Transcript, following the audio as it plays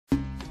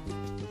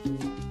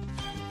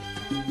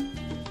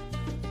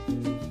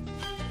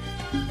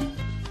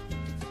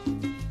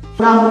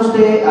Un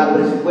ajuste al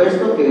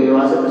presupuesto que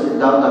va a ser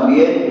presentado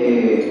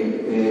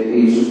también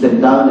y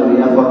sustentado de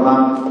debida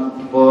forma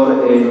por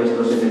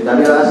nuestro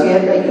secretario de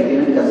Hacienda y que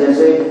tiene que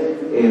hacerse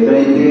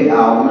frente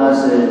a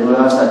unas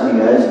nuevas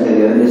actividades que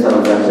deben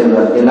desarrollarse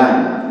durante el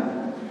año.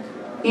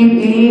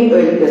 Y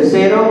el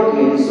tercero,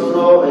 que es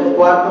el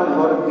cuarto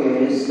mejor,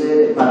 que es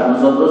para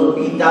nosotros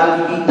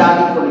vital y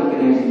con el que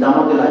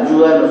necesitamos de la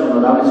ayuda de los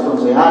honorables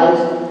concejales,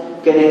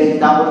 que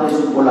necesitamos de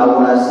su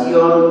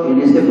colaboración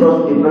en este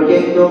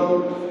proyecto,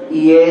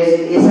 y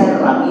es esa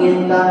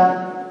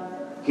herramienta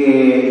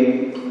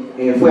que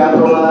fue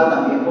aprobada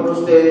también por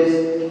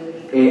ustedes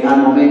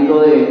al momento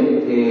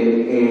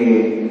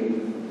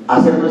de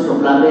hacer nuestro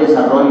plan de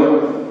desarrollo,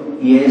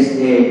 y es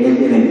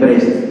el del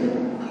empréstito.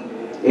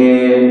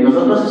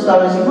 Nosotros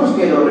establecimos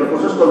que los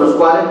recursos con los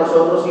cuales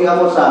nosotros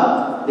íbamos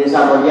a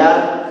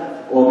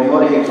desarrollar, o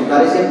mejor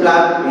ejecutar ese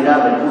plan,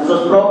 eran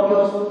recursos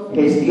propios,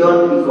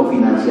 gestión y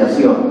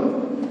cofinanciación.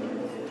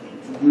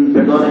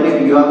 Perdónenme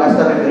que yo haga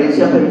esta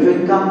referencia, pero yo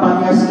en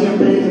campaña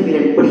siempre dije,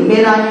 mire, el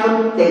primer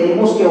año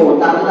tenemos que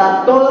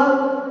votarla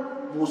toda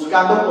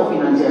buscando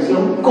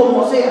cofinanciación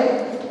como sea.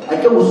 Hay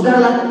que buscar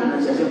la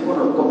cofinanciación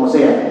como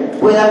sea.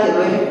 Pueda que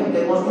no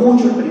ejecutemos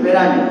mucho el primer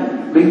año.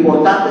 Lo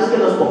importante es que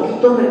los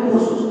poquitos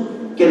recursos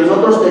que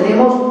nosotros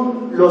tenemos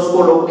los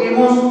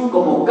coloquemos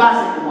como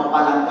case, como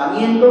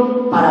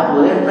apalancamiento para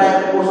poder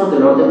traer recursos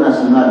del orden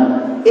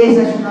nacional.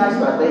 Esa es una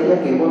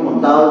estrategia que hemos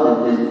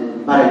montado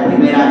para el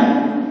primer año.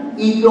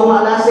 Y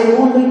ojalá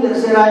segundo y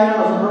tercer año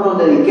nosotros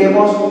nos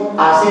dediquemos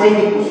a hacer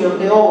ejecución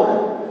de obra,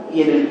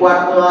 y en el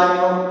cuarto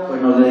año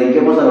pues nos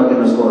dediquemos a lo que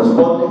nos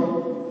corresponde,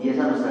 y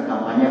esa es nuestra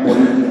campaña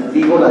política.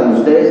 Digo la de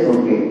ustedes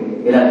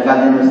porque el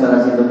alcalde no estará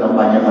haciendo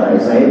campaña para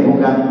esa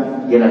época,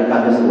 y el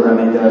alcalde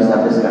seguramente va a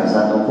estar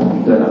descansando un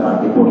poquito de la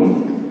parte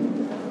política.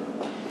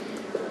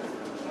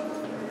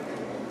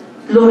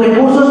 Los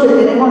recursos que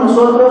tenemos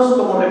nosotros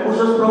como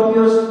recursos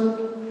propios,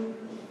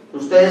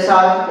 ustedes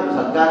saben que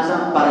nos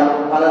alcanzan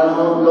para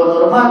lo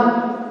normal,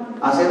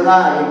 hacer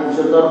una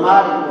ejecución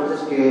normal.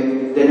 Entonces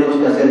que tenemos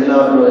que hacer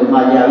lo del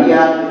malla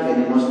vial, que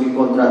tenemos que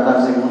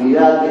contratar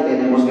seguridad, que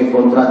tenemos que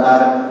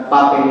contratar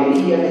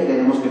papelería, que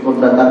tenemos que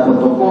contratar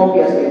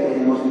fotocopias, que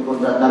tenemos que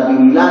contratar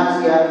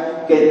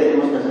vigilancia, que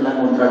tenemos que hacer la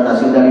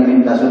contratación de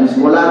alimentación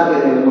escolar,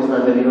 que debemos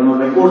transferir unos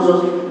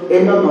recursos.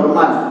 Es lo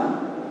normal.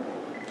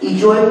 Y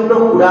yo he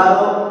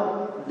procurado,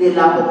 de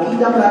la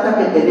poquita plata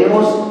que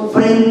tenemos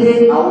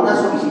frente a una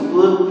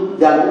solicitud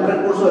de algún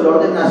recurso del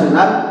orden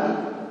nacional,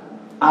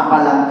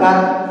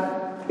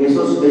 apalancar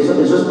esos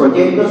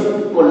proyectos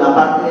con la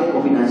parte de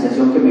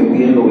cofinanciación que me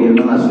pide el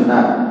gobierno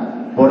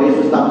nacional. Por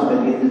eso estamos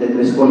pendientes de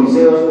 3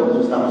 coliseos, por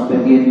eso estamos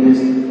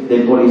pendientes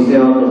del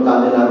coliseo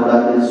total de la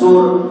Rural del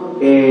Sur,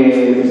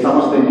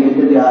 estamos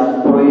pendientes de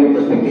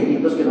proyectos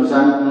pequeñitos que nos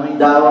han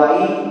dado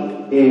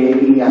ahí,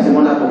 y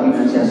hacemos la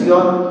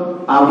cofinanciación.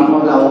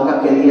 Abrimos la boca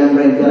que día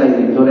frente a la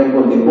directora de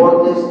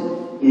Coldeportes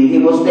y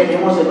dijimos,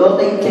 tenemos el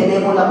lote y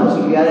tenemos la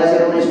posibilidad de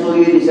hacer un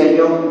estudio y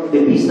diseño de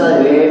pista de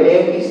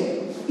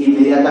BMX.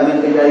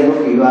 Inmediatamente ella dijo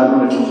que iba a dar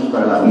unos recursos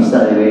para la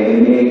pista de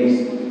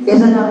BMX.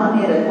 Esa es la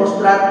manera de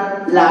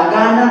mostrar la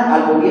gana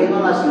al gobierno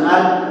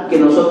nacional que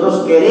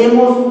nosotros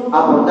queremos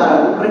aportar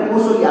algún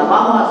recurso y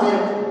vamos a hacer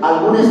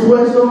algún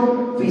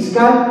esfuerzo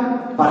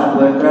fiscal para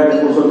poder traer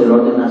recursos del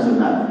orden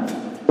nacional.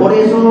 Por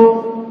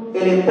eso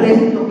el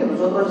empréstito que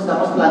nosotros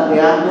estamos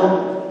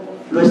planteando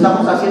lo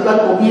estamos haciendo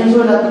al comienzo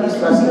de la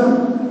administración,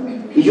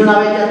 y una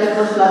vez ya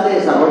tenemos plan de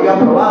desarrollo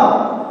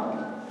aprobado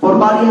por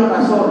varias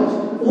razones.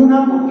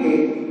 Una,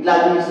 porque la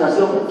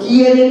administración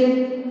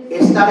quiere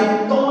estar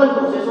en todo el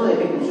proceso de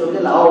ejecución de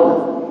la obra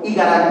y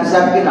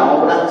garantizar que la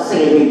obra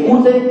se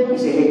ejecute y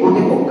se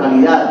ejecute con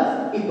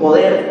calidad, y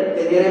poder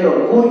tener el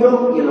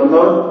orgullo y el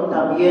honor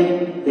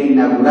también de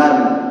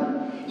inaugurarla.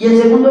 Y en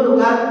segundo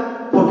lugar,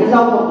 porque es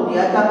la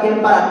oportunidad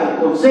también para que el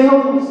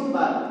Consejo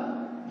Municipal,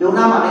 de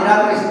una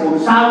manera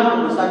responsable,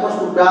 como está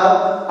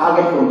acostumbrado, haga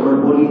el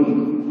control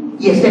político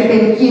y esté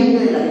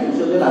pendiente de la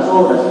ejecución de las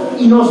obras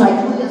y nos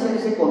ayude a hacer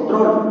ese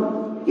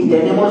control. Y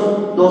tenemos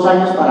 2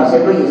 años para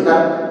hacerlo y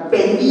estar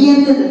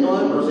pendientes de todo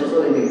el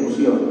proceso de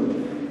ejecución.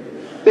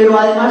 Pero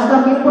además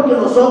también porque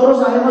nosotros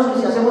sabemos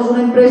que si hacemos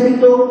un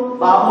empréstito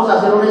vamos a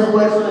hacer un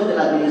esfuerzo desde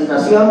la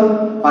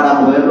administración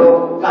para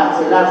poderlo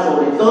cancelar,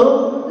 sobre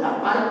todo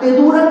la parte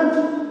dura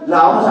la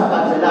vamos a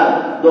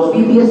cancelar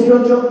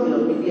 2018 y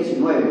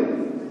 2019,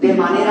 de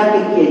manera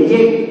que quien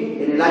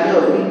llegue en el año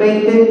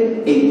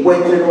 2020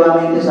 encuentre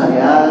nuevamente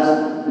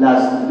saneadas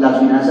las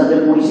finanzas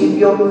del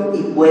municipio y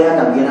pueda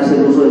también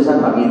hacer uso de esa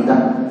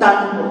herramienta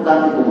tan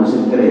importante como es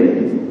el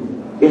crédito.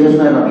 Esa es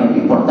una herramienta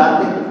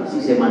importante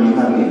si se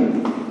maneja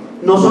bien.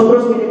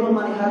 Nosotros queremos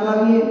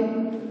manejarla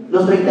bien.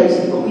 Los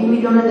 35.000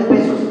 millones de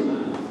pesos,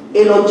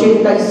 el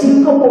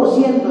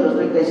 85% de los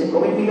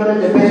 35.000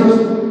 millones de pesos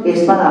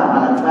es para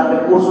apalancar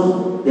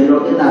recursos del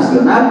orden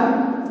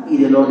nacional y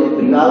del orden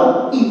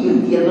privado,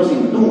 invirtiéndose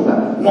en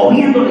Tunja,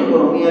 moviendo la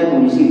economía del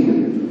municipio.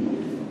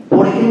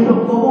 Por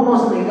ejemplo, ¿cómo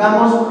nos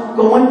negamos,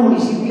 cómo el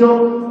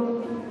municipio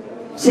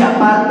se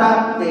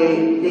aparta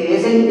de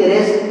ese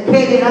interés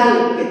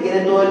general que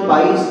tiene todo el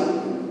país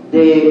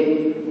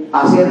de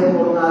hacer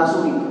jornadas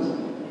únicas.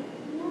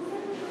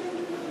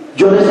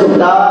 Yo les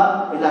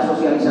contaba en la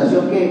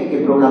socialización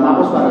que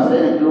programamos para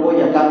hacer en el Club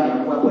Boyacá, que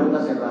no fue a puerta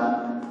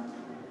cerrada,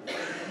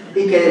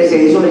 y que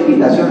se hizo la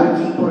invitación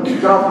aquí por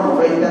micrófono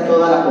frente a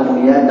toda la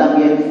comunidad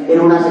también, en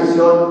una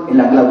sesión, en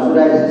la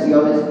clausura de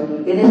sesiones.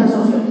 En esa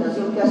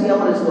socialización que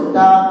hacíamos les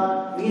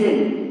contaba,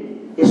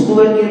 miren,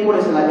 estuve el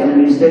miércoles en el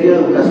Ministerio de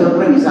Educación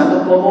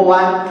revisando cómo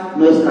van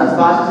nuestras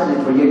fases en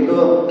el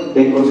proyecto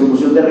de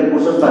consecución de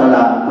recursos para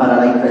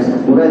la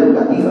infraestructura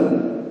educativa.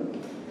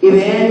 Y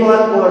vengo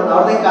al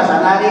gobernador de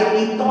Casanare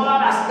y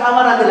todas las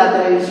cámaras de la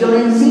televisión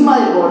encima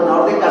del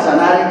gobernador de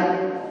Casanare,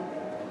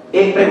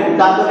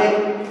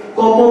 preguntándole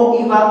cómo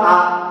iba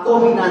a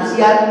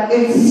cofinanciar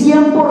el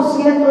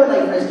 100% de la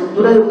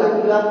infraestructura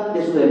educativa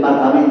de su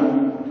departamento.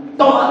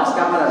 Todas las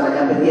cámaras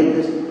allá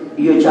pendientes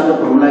y yo echando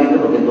por un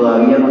ladito porque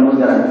todavía no hemos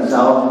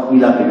garantizado ni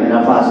la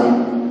primera fase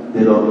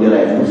de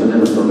la ejecución de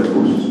nuestros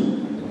recursos.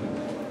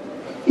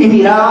 Y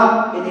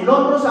miraba en el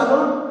otro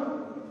salón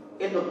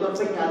el doctor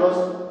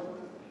Peñalosa,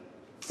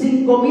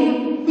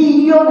 5.000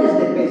 millones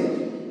de pesos,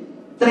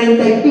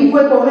 30 y pico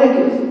de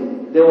convenios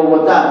de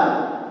Bogotá.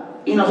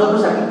 Y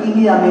nosotros aquí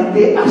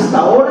tímidamente, hasta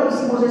ahora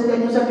hicimos este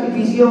año un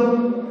sacrificio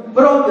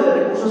propio de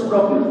recursos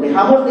propios.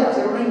 Dejamos de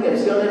hacer una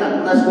inversión en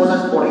algunas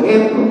cosas, por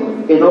ejemplo,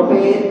 en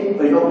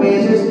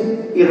OPS,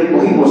 y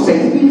recogimos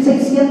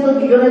 6.600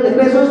 millones de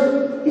pesos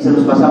y se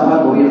los pasamos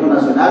al gobierno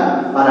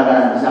nacional para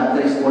garantizar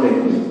 3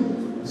 colegios.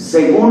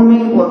 Según me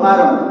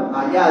informaron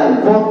allá del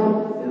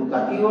fondo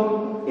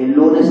educativo, el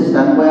lunes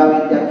están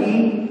nuevamente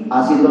aquí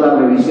haciendo la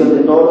revisión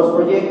de todos los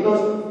proyectos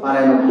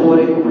para en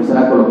octubre comenzar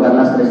a colocar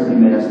las 3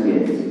 primeras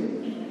piedras.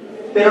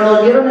 Pero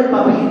nos dieron el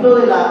papelito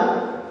de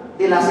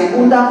la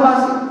segunda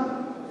fase,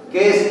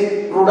 que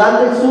es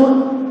Rural del Sur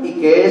y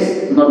que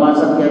es Normal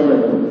Santiago de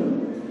Tunja.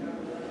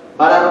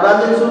 Para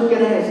Rural del Sur, ¿qué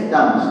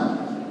necesitamos?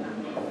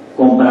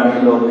 Comprar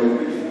el lote.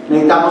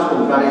 Necesitamos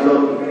comprar el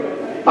lote.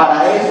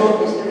 Para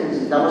eso es que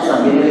necesitamos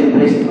también el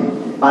empréstito,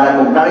 para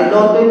comprar el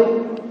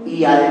lote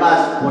y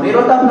además poner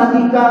otra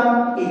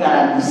plática y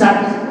garantizar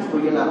que se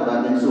construye la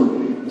Rural del Sur.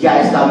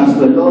 Ya está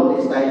visto el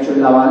lote, está hecho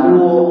el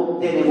avalúo,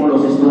 tenemos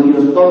los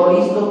estudios, todo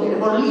listo,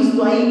 tenemos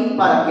listo ahí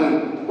para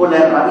que con la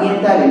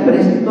herramienta del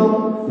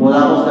empréstito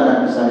podamos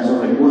garantizar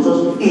esos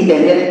recursos y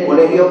tener el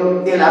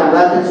colegio de la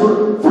Rural del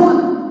Sur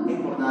full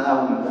en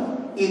jornada única.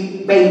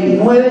 Y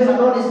 29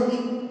 salones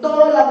y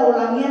todo el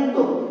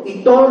amoblamiento y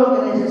todo lo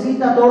que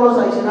necesita, todos los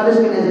adicionales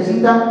que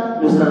necesita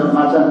nuestra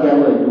Normal Santiago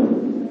de Tunja.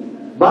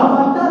 Va a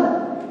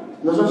faltar.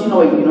 No son sino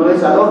 29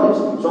 salones,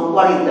 son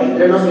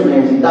 43 los que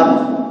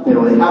necesitamos,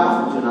 pero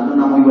dejamos funcionando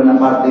una muy buena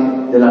parte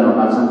de la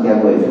Normal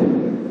Santiago de Tunja.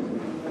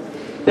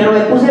 Pero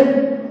me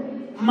puse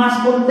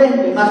más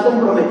contento y más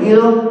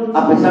comprometido,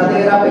 a pesar de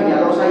ver a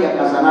Peñalosa y a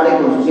Casanare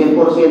con su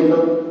 100%,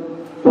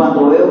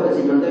 cuando veo que el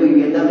señor de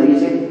vivienda me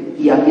dice,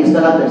 y aquí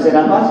está la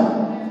tercera fase.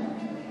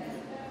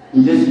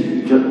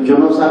 Entonces, yo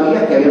no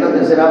sabía que había una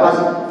tercera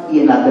fase, y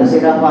en la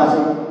tercera fase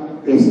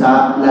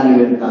está la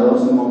Libertador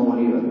Simón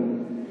Bolívar.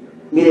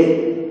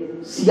 Mire,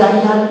 si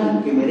hay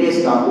alguien que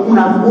merezca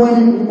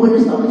un buen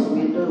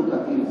establecimiento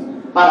educativo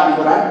para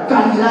mejorar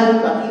calidad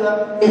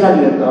educativa, es la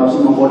Libertador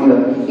Simón Bolívar.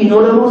 Y no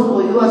lo hemos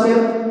podido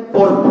hacer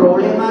por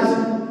problemas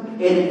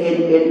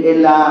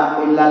en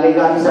la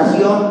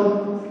legalización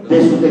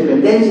de sus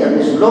dependencias,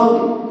 de su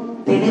lote.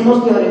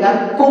 Tenemos que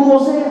bregar como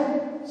sea.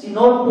 Si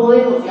no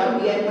podemos, ya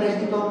vía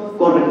Empréstito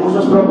con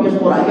recursos propios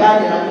por allá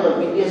en el año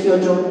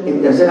 2018,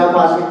 en tercera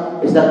fase,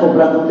 estar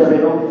comprando un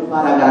terreno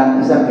para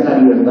garantizar que la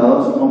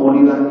Libertador Simón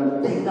Bolívar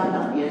tenga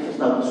también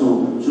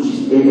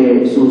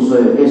su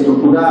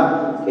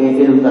estructura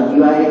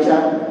educativa hecha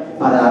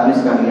para darles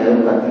calidad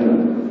educativa.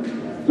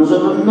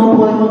 Nosotros no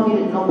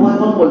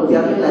podemos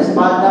voltearle la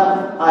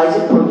espalda a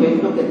ese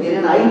proyecto que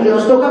tienen ahí, que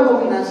nos toca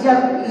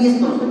cofinanciar,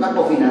 listo, nos toca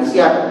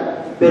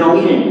cofinanciar, pero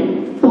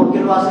miren, ¿por qué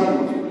lo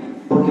hacemos?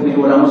 Porque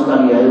mejoramos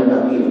calidad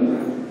educativa,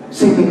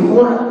 se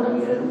mejora la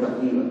calidad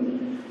educativa,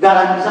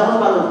 garantizamos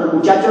para nuestros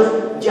muchachos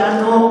ya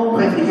no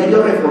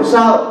refrigerio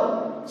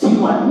reforzado,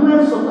 sino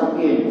almuerzo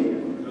también,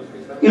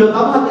 y los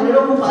vamos a tener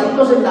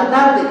ocupaditos en la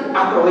tarde,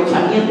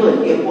 aprovechamiento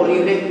del tiempo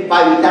libre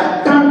para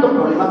evitar tanto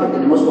problema que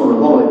tenemos con los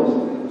jóvenes,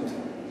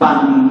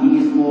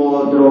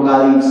 pandillismo,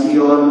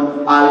 drogadicción,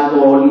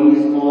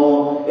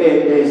 alcoholismo,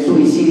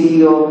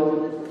 suicidio,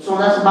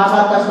 son las más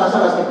altas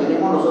tasas las que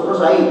tenemos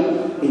nosotros ahí.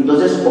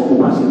 Entonces,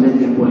 ocupación del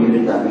tiempo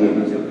libre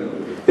también.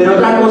 Pero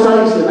otra cosa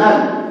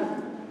adicional,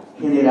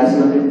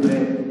 generación de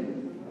empleo.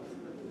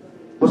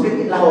 Pues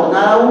que la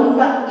jornada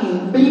única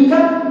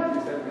implica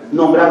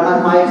nombrar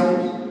más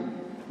maestros,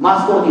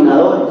 más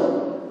coordinadores,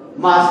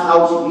 más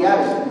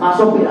auxiliares, más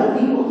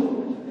operativos,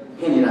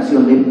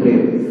 generación de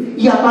empleo.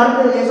 Y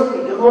aparte de eso,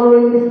 que yo no lo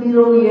he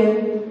entendido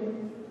bien,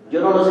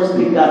 yo no lo sé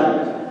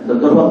explicar, el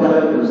doctor Juan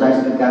Carlos que lo sabe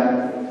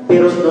explicar,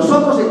 pero si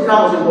nosotros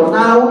entramos en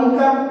jornada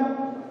única,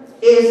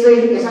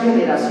 esa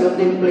generación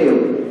de empleo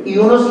y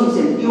unos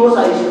incentivos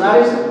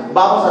adicionales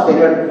vamos a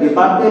tener de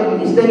parte del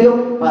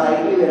ministerio para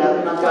ir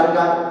liberando una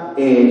carga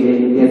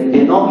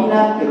de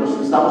nómina que nos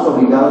estamos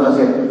obligados a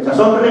hacer. O sea,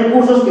 son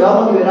recursos que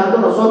vamos liberando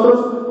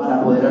nosotros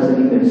para poder hacer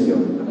inversión.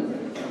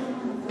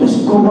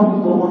 Entonces,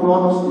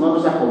 ¿cómo no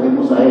nos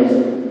acogemos a eso?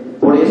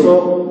 Por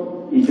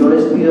eso, y yo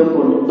les pido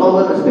con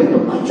todo el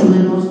respeto,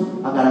 ayúdenos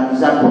a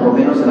garantizar por lo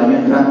menos el año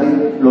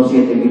entrante los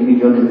 7.000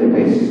 millones de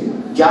pesos.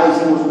 Ya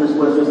hicimos un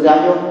esfuerzo este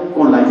año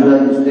con la ayuda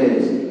de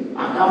ustedes.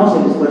 Hagamos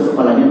el esfuerzo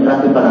para el año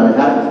entrante para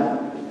dejar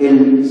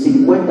el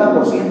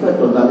 50% del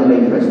total de la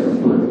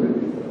infraestructura.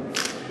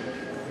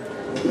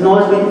 No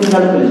es mentira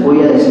lo que les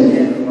voy a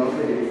decir.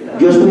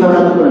 Yo estoy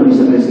hablando con el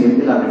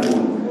vicepresidente de la República.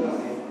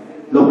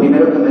 Lo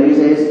primero que me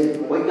dice es: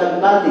 oiga,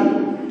 alcalde,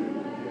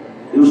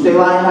 ¿usted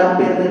va a dejar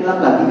perder la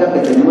plática que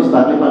tenemos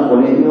para el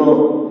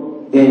colegio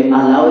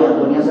al lado de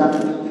Antonia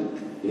Santos?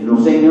 Y no,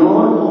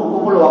 señor, no,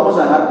 ¿cómo lo vamos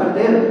a dejar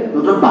perder?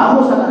 Nosotros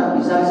vamos a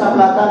garantizar esa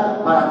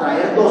plata para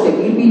traer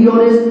 12.000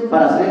 millones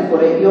para hacer el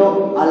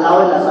colegio al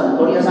lado de la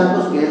Antonia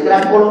Santos, que es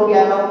gran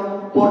colombiano,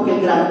 porque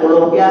el gran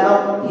colombiano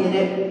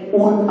tiene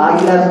un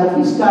hallazgo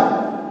fiscal.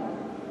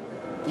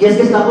 Y es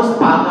que estamos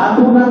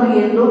pagando un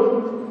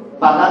arriendo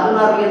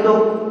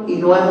y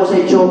no hemos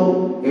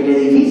hecho el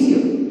edificio.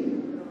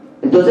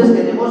 Entonces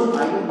hay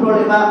un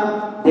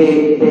problema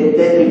de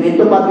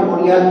detrimento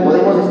patrimonial.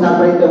 Podemos estar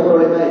frente a un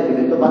problema de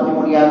detrimento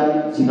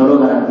patrimonial si no lo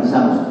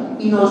garantizamos.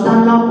 Y nos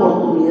dan la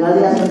oportunidad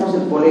de hacernos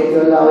el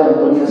colegio al lado de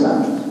Antonia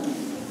Santos.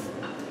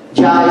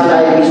 Ya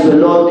está listo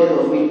el lote,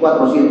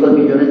 2.400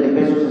 millones de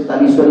pesos, está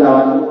listo el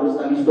avalúo,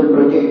 está listo el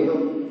proyecto.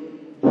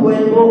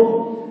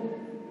 Vuelvo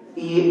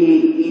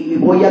y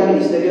voy al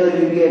Ministerio de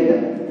Vivienda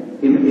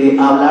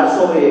a hablar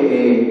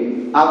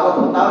sobre agua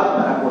potable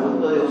para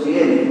Agosto de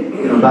Occidente,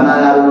 que nos van a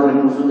dar unos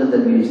recursos desde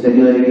el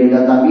Ministerio de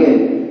Vivienda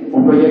también,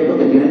 un proyecto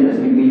que tiene 3.000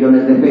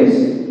 millones de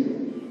pesos.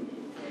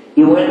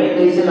 Y vuelve y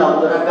me dice la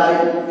doctora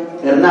Karen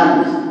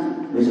Hernández,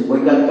 me dice: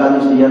 oiga, alcalde,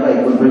 usted ya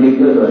radicó el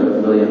proyecto de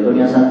lo de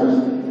Antonia Santos.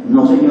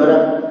 No,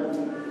 señora,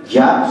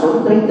 ya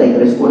son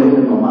 33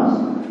 colegios nomás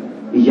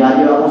y ya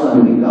llevamos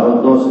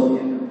adjudicados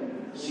 12.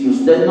 Si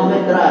usted no me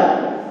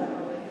trae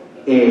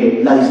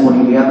la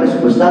disponibilidad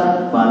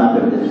presupuestal, van a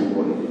perder ese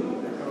colegio.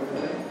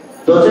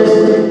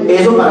 Entonces,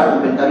 eso para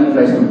completar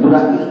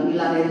infraestructura y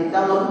la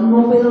necesitamos.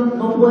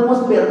 No podemos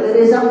perder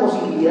esa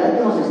posibilidad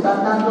que nos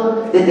están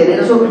dando de tener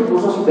esos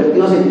recursos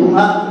invertidos en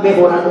Tunja,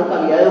 mejorando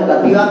calidad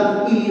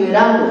educativa y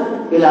liberando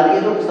el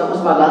arriendo que estamos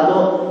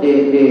pagando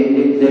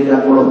del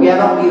gran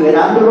colombiano,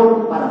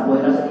 liberándolo para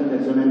poder hacer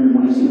inversión en el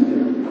municipio.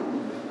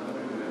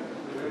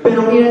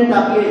 Pero miren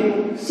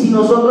también, si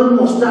nosotros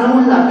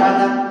mostramos la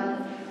gana,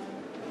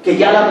 que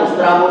ya la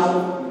mostramos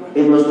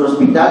en nuestro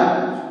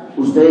hospital.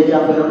 Ustedes ya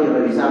fueron y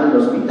revisaron el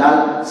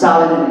hospital,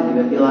 saben en el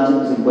nivel de avance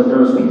que se encuentra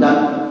el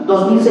hospital.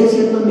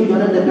 2.600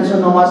 millones de pesos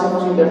nomás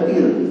hemos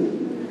invertido.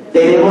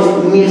 Tenemos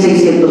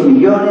 1.600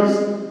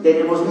 millones,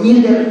 tenemos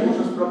 1.000 de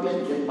recursos propios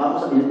que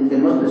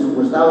tenemos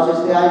presupuestados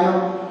este año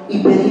y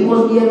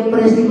pedimos vía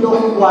Empréstito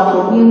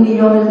 4.000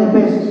 millones de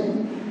pesos.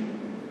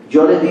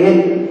 Yo les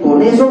dije,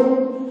 con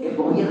eso el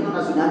gobierno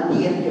nacional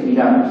tiene que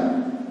mirarnos.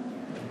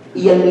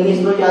 Y el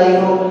ministro ya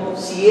dijo: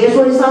 si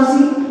eso es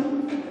así,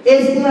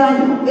 este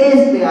año,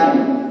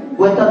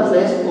 cuentan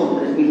ustedes con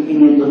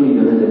 3.500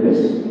 millones de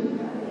pesos.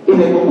 Y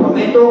me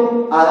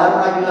comprometo a dar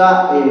una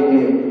ayuda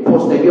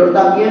posterior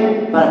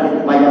también para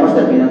que vayamos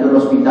terminando el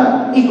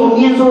hospital. Y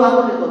comienzo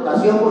dándoles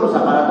dotación con los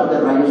aparatos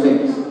de rayos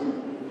X.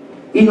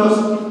 Y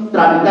nos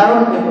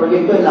tramitaron el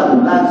proyecto de la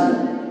ambulancia.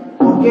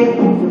 ¿Por qué?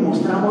 Porque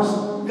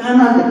mostramos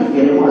ganas de que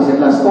queremos hacer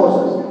las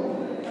cosas.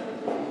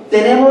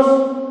 Tenemos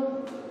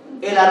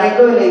el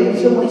arreglo del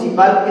edificio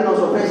municipal que nos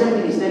ofrece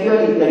el Ministerio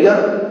del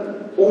Interior.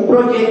 Un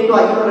proyecto,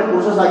 hay unos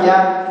recursos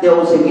allá de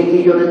 11.000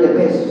 millones de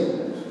pesos.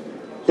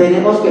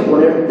 Tenemos que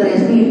poner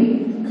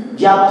 3.000.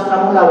 Ya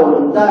mostramos la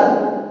voluntad.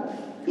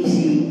 Y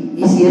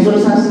si eso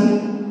es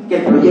así, que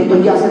el proyecto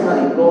ya se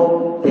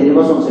radicó,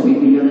 tenemos 11.000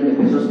 millones de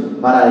pesos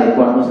para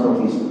adecuar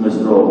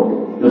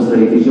nuestro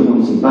edificio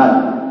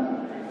municipal.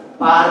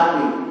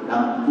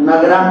 Una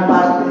gran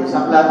parte de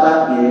esa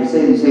plata y de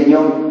ese diseño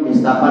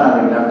está para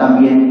arreglar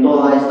también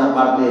toda esta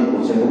parte del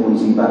Consejo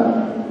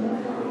Municipal.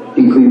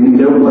 Y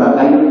creo que por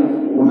acá hay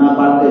una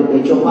parte de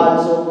techo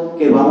falso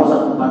que vamos a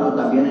ocuparlo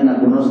también en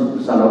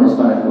algunos salones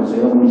para el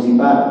Consejo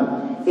Municipal.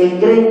 Él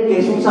cree que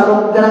es un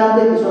salón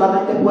grande que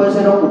solamente puede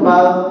ser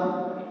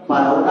ocupado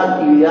para una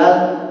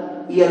actividad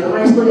y el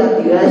resto de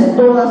actividades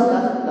todas se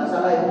hacen en la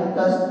sala de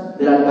juntas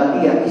de la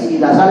alcaldía, y si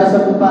la sala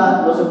está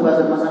ocupada no se puede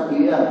hacer más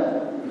actividad.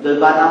 Entonces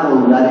van a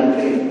modular el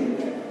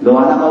crédito, lo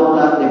van a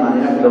modular de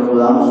manera que lo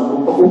podamos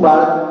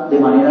ocupar de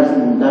manera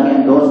simultánea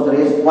en 2,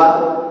 3,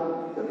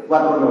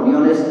 4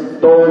 reuniones,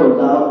 todo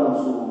dotado con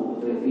su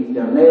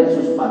internet,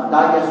 sus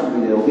pantallas,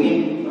 su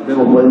videofilm.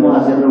 Luego podemos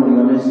hacer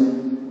reuniones,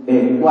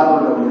 4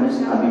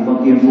 reuniones al mismo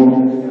tiempo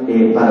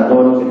para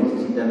todo lo que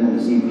necesita el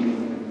municipio.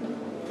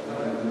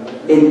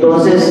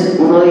 Entonces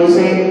uno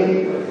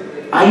dice,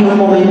 hay un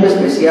momento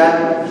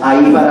especial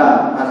ahí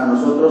para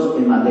nosotros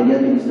en materia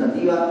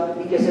administrativa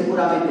y que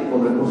seguramente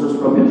con recursos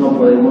propios no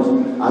podemos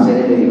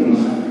hacer el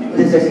edificio.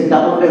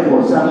 necesitamos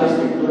reforzar la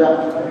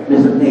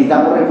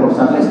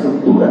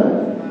estructura.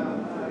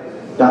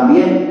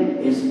 También,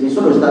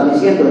 eso lo están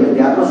diciendo, en el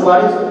Teatro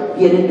Suárez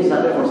tienen que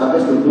estar reforzando la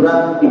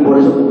estructura y por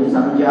eso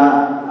comenzaron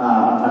ya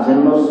a hacer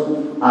unos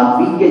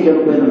apiques.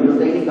 Yo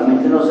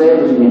técnicamente no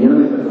sé, los ingenieros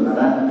me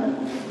perdonarán,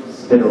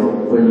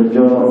 pero pues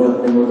yo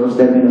tengo otros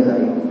términos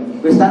ahí.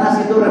 Están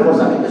haciendo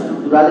reforzamiento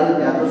estructural en el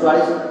Teatro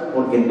Suárez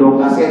porque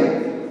toca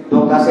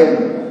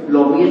hacer.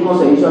 Lo mismo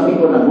se hizo aquí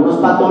con algunos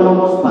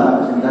patólogos para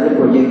presentar el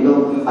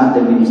proyecto ante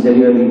el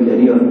Ministerio del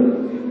Interior.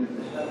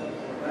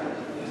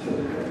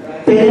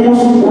 Tenemos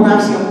una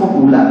acción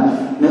popular,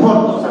 mejor,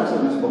 dos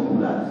acciones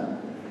populares.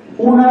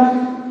 Una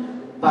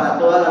para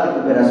toda la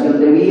recuperación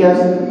de vías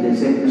del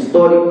centro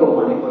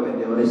histórico, manejo de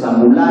vendedores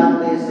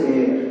ambulantes,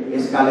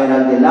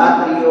 escaleras del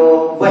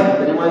atrio. Bueno,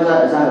 tenemos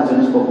esas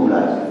acciones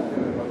populares.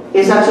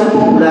 Esa acción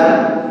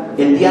popular,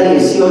 el día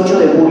 18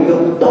 de julio,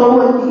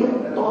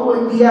 todo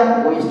el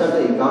día voy a estar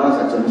dedicado a las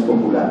acciones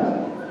populares.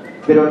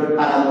 Pero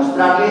para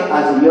mostrarle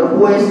al señor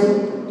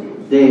juez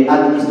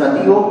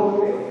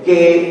administrativo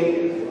que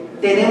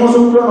tenemos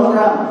un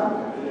cronograma,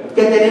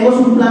 que tenemos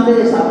un plan de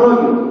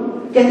desarrollo,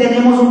 que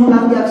tenemos un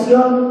plan de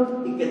acción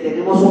y que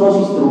tenemos unos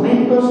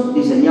instrumentos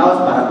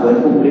diseñados para poder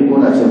cumplir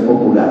con la acción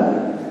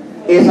popular.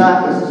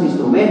 Esos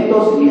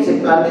instrumentos y ese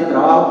plan de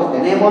trabajo que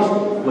tenemos,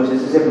 pues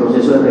es ese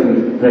proceso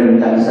de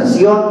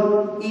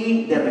revitalización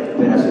y de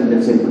recuperación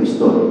del centro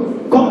histórico,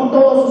 con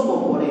todos sus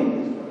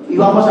componentes, y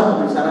vamos a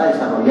comenzar a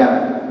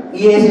desarrollar.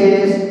 Y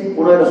ese es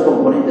uno de los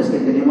componentes que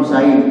tenemos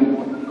ahí.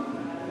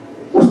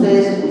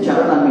 Ustedes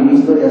escucharon al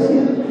ministro de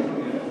Hacienda.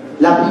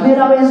 La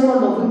primera vez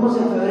cuando fuimos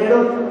en febrero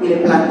y le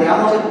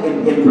planteamos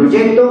el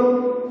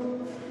proyecto,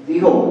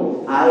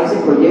 dijo, a ese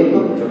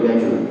proyecto yo voy a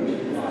ayudar.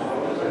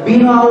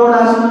 Vino ahora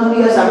hace unos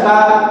días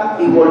acá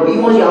y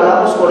volvimos y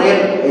hablamos con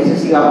él, ese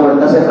sí a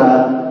puerta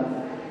cerrada.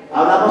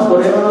 Hablamos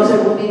con él unos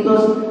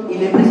segunditos y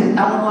le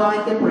presentamos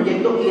nuevamente el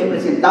proyecto y le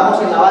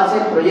presentamos el avance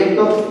del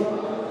proyecto,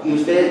 y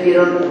ustedes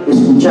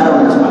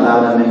escucharon las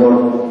palabras mejor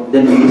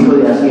del ministro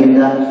de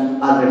Hacienda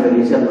al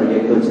referirse al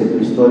proyecto del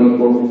centro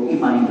histórico y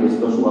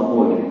manifestó su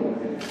apoyo.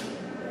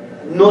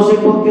 No sé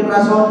por qué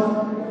razón,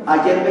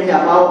 ayer me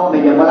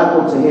llamó la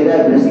consejera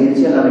de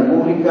Presidencia de la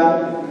República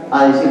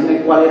a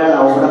decirme cuál era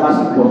la obra más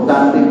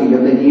importante que yo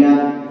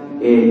tenía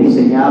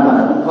diseñada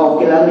para Tunja, o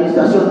que la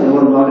administración,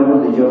 mejor no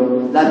hablemos de yo,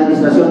 la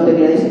administración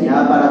tenía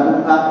diseñada para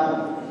Tunja,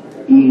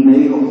 y me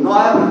dijo, no voy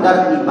a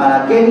preguntar ni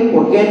para qué, ni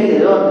por qué, ni de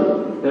dónde,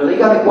 pero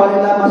dígame cuál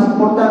es la más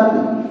importante.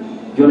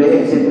 Yo le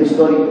dije, el centro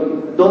histórico.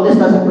 ¿Dónde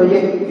está ese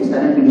proyecto?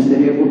 Está en el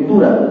Ministerio de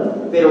Cultura,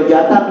 pero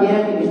ya también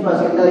el ministro de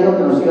Hacienda dijo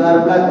que nos iba a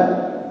dar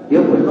plata.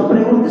 Digo, pues no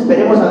pregunte,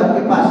 esperemos a ver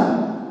qué pasa.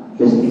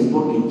 Entonces es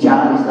porque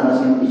ya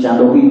están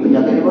echando grito,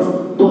 ya tenemos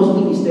dos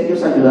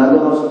ministerios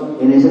ayudándonos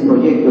en ese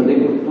proyecto,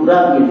 de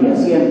Cultura y el de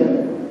Hacienda,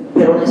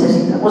 pero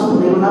necesitamos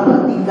poner una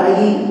plática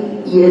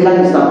ahí, y es la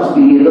que estamos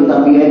pidiendo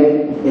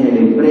también en el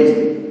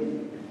Empréstito.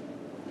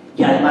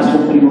 Y además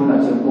cumplimos la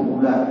acción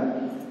popular.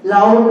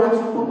 La otra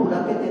acción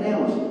popular que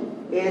tenemos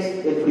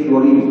es el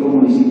frigorífico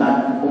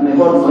municipal, o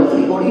mejor, no el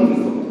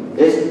frigorífico,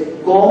 es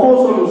cómo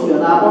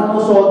solucionamos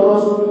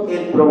nosotros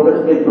el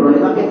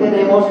problema que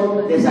tenemos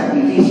de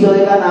sacrificio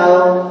de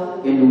ganado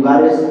en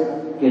lugares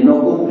que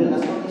no cumplen las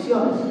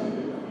condiciones.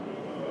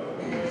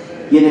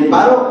 Y en el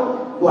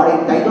paro,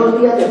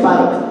 42 días de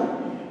paro,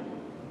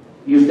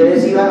 y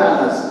ustedes iban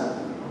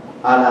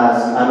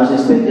a los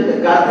expendios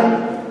de carne,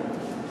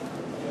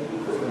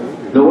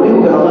 lo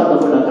único que nos mató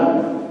fue la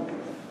carne,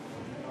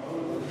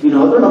 y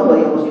nosotros no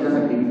podíamos ir a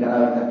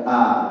sacrificar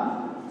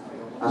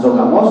a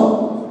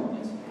Sogamoso,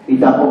 y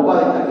tampoco a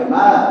Venta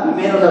Quemada,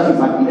 y menos a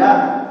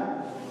Zipaquirá.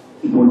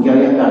 ¿Y por qué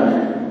había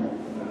carne?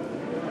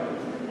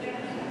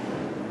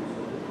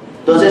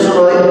 Entonces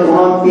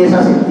uno empieza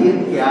a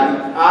sentir que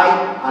hay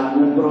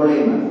algún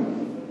problema,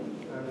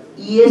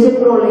 y ese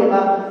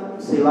problema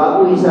se va a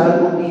agudizar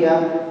algún día,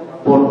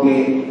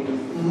 porque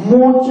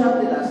muchas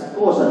de las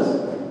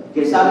cosas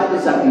que salen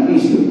del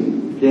sacrificio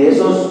de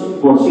esos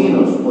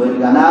porcinos o del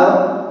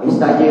ganado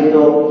está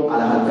yendo a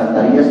las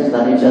alcantarillas que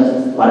están hechas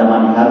para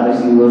manejar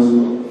residuos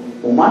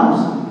humanos,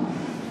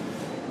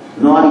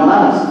 no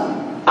animales.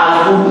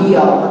 Algún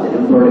día vamos a tener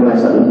un problema de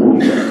salud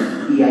pública,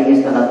 y ahí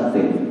está la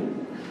tutela.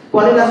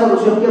 ¿Cuál es la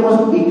solución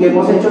que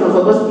hemos hecho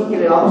nosotros y que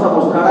le vamos a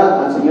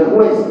mostrar al señor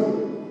juez?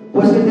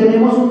 Pues que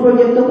tenemos un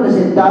proyecto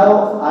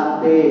presentado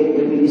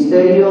ante el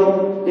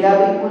Ministerio de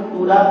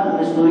Agricultura, un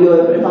estudio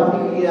de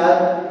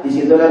prefactibilidad,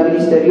 diciéndole al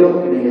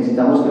Ministerio que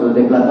necesitamos que nos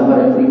dé plata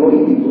para el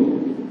frigorífico,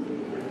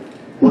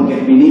 porque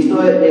el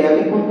ministro de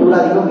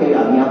Agricultura dijo que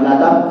había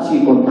plata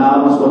si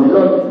contábamos con el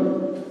otro.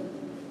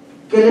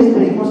 ¿Qué les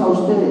pedimos a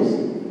ustedes?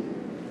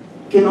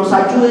 Que nos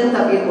ayuden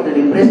también con el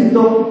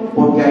empréstito,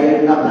 porque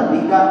hay una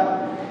plática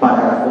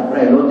para la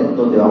compra del lote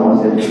donde vamos a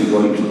hacer el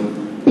frigorífico.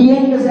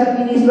 Bien que sea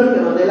el ministro el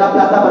que nos dé la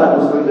plata para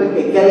construirlo y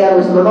que quede a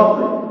nuestro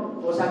nombre,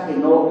 cosa que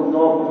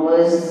no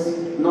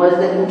es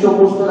de mucho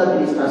gusto la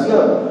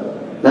administración.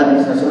 La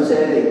administración se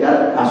debe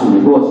dedicar a su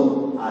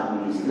negocio, a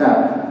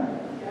administrar.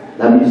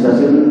 La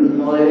administración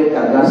no debe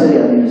cargarse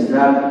de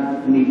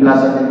administrar ni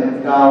plazas de mercado,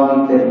 supermercados,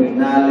 ni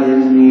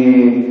terminales,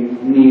 ni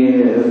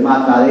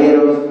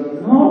mataderos.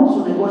 No,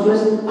 su negocio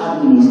es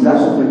administrar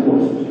sus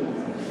recursos.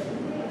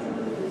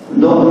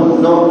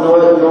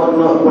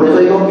 Por eso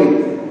digo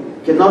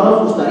que no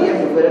nos gustaría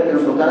que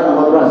nos tocara a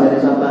nosotros hacer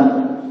esa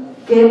planta.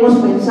 ¿Qué hemos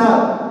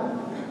pensado?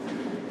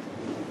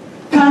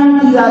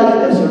 Cantidad de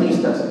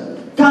inversionistas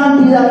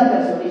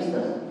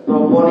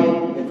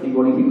proponen el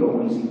frigorífico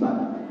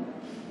municipal.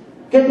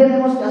 ¿Qué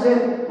tenemos que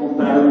hacer?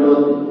 Comprar un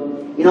lote.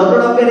 Y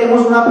nosotros no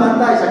queremos una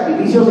planta de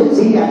sacrificio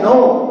sencilla,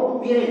 no.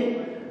 Miren,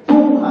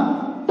 Tunja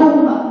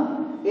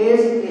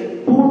es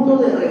el punto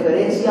de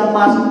referencia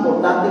más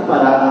importante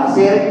para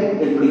hacer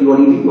el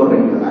frigorífico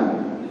regional,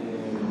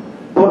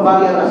 por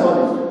varias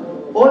razones.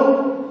 Hoy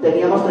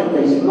teníamos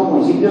 35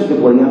 municipios que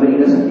podían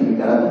venir a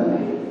certificar a Tunja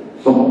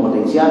como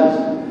potenciales.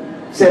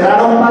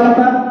 Cerraron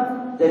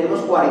Paipa,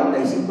 tenemos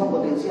 45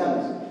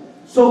 potenciales.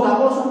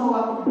 Agosto no va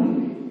a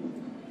cumplir.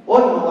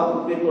 Hoy no va a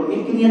cumplir, por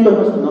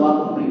 1.500 no va a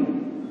cumplir.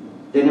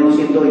 Tenemos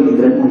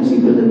 123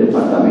 municipios del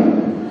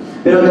departamento.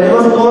 Pero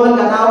tenemos todo el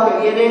ganado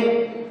que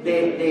viene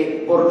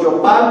por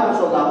Yopal, por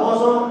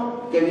Sogamoso,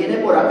 que viene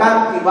por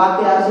acá y va a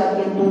quedarse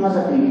aquí en Tunja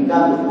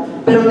sacrificando.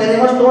 Pero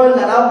tenemos todo el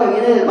ganado que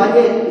viene del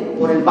valle,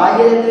 por el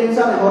valle de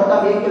Trenza, mejor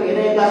también, que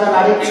viene de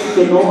Casanare,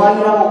 que no va a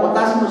ir a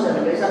Bogotá, sino se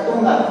regresa a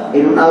Tunja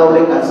en una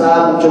doble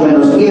calzada, mucho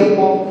menos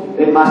tiempo,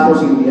 más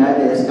posibilidades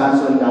de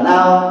descanso del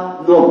ganado,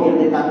 no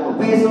pierde tanto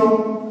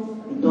peso.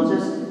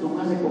 Entonces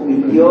Tunja se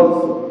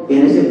convirtió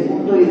en ese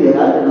punto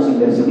ideal de los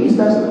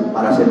inversionistas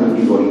para hacer un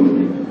frigorífico.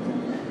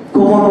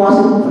 ¿Cómo no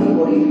hacer un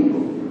frigorífico?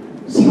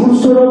 Si un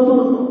solo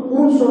turno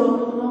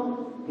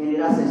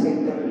genera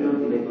 60 empleos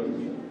directos,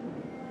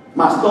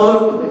 más todo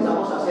lo que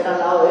pensamos hacer al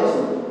lado de eso,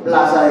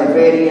 plaza de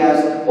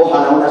ferias,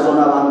 ojalá una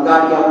zona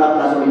bancaria, una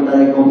plazoleta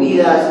de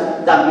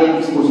comidas, también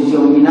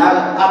disposición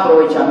final,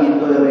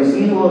 aprovechamiento de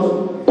residuos,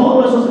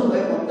 todo eso se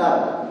puede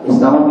montar.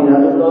 Estamos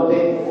mirando el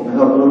lote, o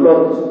mejor dos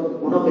lotes,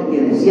 uno que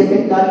tiene 7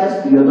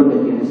 hectáreas y otro que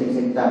tiene 6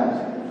 hectáreas.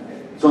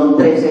 Son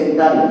 13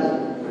 hectáreas,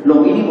 lo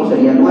mínimo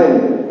sería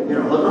 9,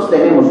 pero nosotros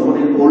tenemos con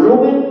el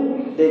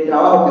volumen de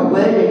trabajo que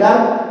puede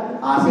llegar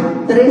a hacer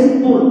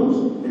 3 turnos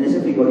en ese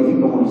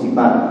frigorífico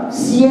municipal,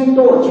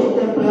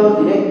 180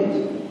 empleos directos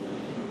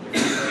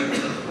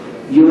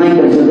y una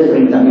inversión de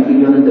 30.000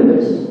 millones de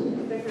pesos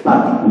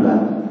particular.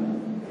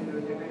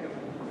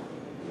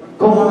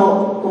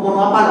 ¿Cómo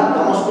no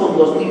apalancamos con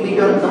 2.000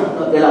 millones? No,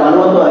 el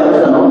avalúo todavía no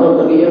está, ¿no,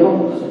 doctor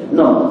Guillermo?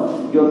 No,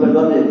 yo,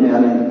 perdón,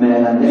 me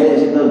adelanté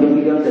diciendo 2.000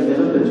 millones de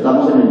pesos, pero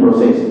estamos en el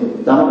proceso.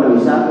 Estamos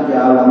revisando,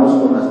 ya hablamos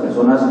con las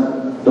personas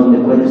donde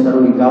pueden estar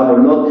ubicados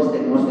los lotes.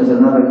 Tenemos que hacer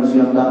una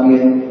revisión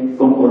también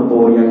con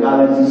Corpoboyacá, a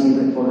ver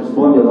si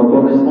corresponde o no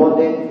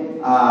corresponde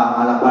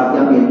a la parte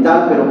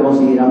ambiental, pero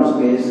consideramos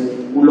que es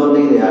un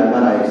lote ideal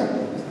para eso.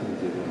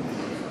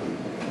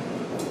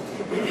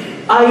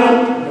 Hay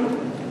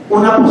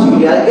una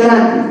posibilidad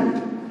grande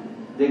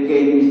de que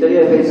el Ministerio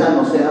de Defensa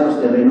nos ceda los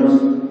terrenos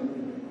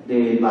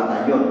del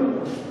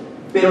batallón,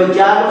 pero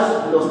ya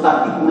los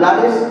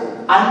particulares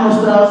han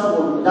mostrado su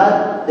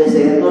voluntad de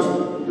cedernos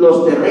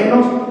los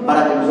terrenos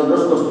para que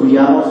nosotros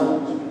construyamos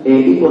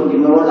y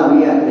continuemos la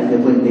vía desde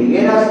Fuente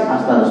Higueras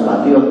hasta Los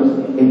Patriotas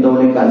en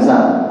doble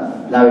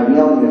calzada, la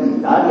avenida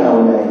universitaria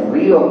o la del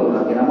río, como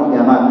la queramos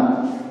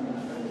llamar.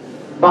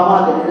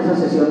 Vamos a tener esa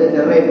cesión de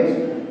terrenos.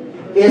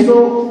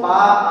 Eso va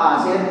a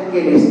hacer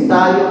que el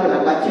estadio, que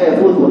la cancha de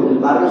fútbol del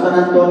barrio San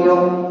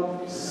Antonio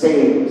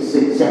se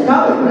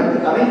acabe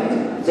prácticamente,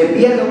 se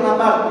pierde una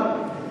parte.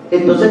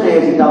 Entonces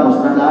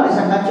necesitamos trasladar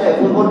esa cancha de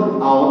fútbol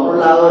a otro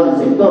lado del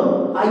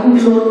sector. Hay un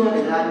lote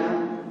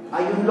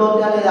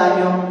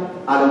aledaño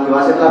a lo que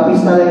va a ser la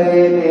pista de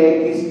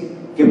BMX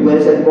que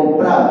puede ser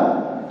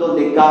comprada,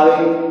 donde cabe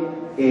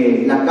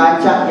la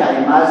cancha y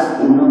además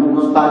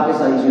unos parques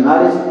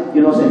adicionales y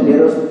unos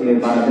senderos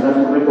para hacer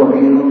algún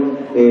recorrido.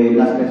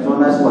 Las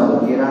personas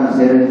cuando quieran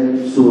hacer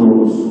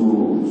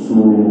su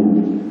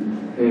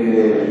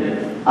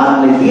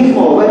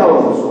atletismo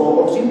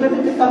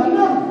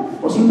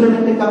o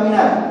simplemente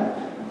caminar,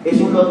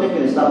 es un lote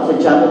que le estamos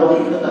echando el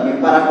ojito también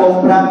para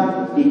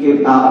compra y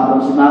que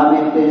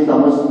aproximadamente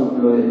estamos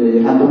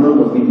dejando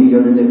unos 2.000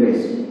 millones de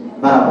pesos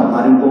para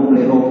formar un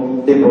complejo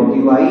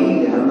deportivo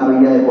ahí, dejar una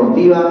villa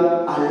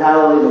deportiva al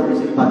lado de lo que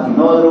es el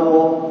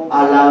patinódromo,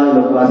 al lado de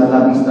lo que va a ser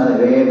la pista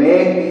de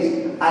BMX,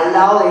 al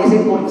lado de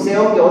ese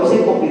coliseo que hoy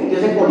se convirtió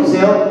ese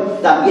coliseo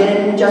también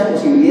en muchas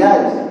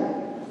posibilidades.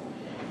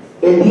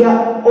 El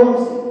día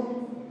 11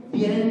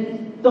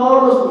 vienen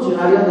todos los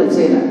funcionarios del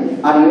SENA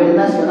a nivel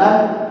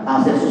nacional a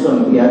hacer sus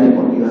olimpiadas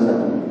deportivas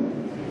aquí.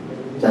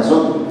 O sea,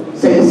 son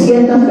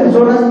 600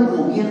 personas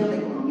moviendo la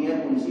economía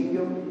del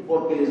municipio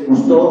porque les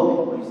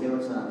gustó el coliseo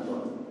de San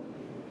Antonio.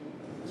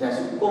 O sea, es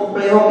un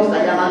complejo que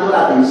está llamando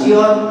la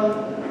atención.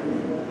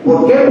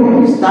 ¿Por qué?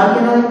 Porque está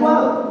bien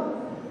adecuado.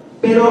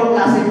 Pero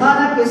la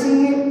semana que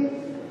sigue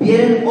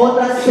vienen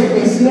otras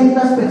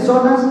 700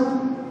 personas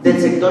del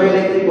sector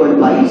eléctrico del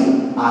país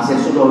a hacer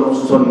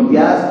sus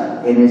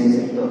olimpiadas en ese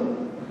sector.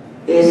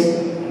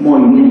 Es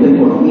movimiento de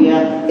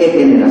economía, en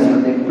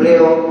generación de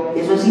empleo.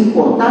 Eso es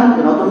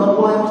importante, nosotros no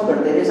podemos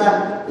perder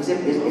esa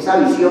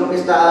visión que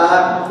está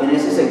dada en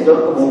ese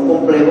sector como un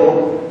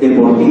complejo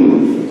deportivo.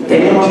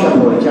 Tenemos que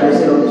aprovechar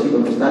ese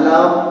lotecito que está al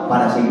lado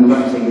para seguir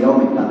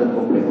aumentando el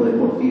complejo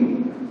deportivo.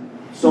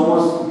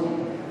 Somos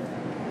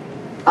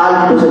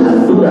altos en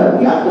altura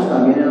y altos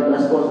también en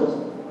otras cosas.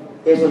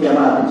 Eso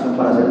llama la atención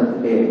para hacer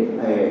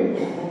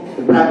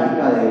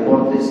práctica de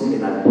deportes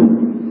en altura.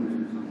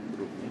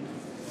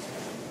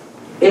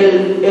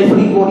 El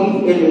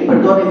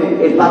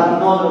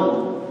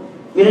patinódromo.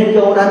 Miren qué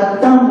obra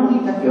tan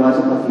bonita que va a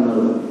ser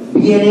patinódromo.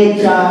 Bien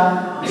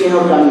hecha, bien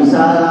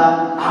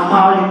organizada,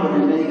 amable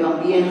con el medio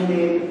ambiente.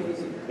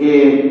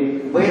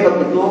 Bueno,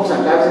 que tuvo que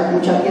sacarse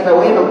mucha tierra,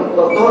 bueno,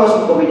 todos los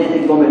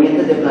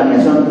inconvenientes de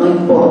planeación, no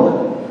importa.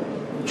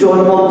 Yo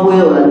no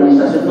puedo, la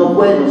administración no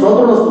puede,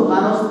 nosotros los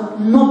humanos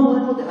no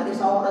podemos dejar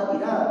esa obra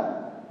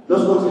tirada.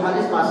 Los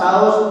concejales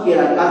pasados y el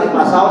alcalde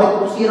pasado le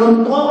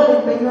pusieron todo el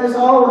empeño a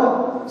esa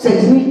obra.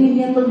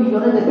 6.500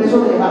 millones de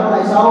pesos le dejaron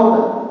a esa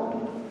obra,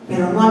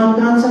 pero no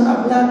alcanza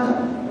la plata,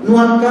 no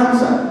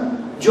alcanza.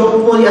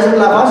 Yo podía hacer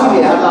la fácil y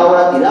dejar la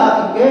obra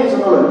tirada. ¿Y qué? Eso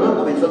no lo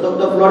comenzó el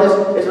doctor Flores,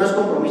 eso no es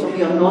compromiso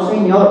mío. No,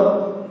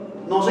 señor.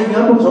 No,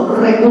 señor, porque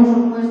son recursos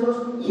nuestros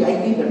y hay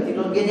que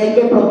invertirlos bien y hay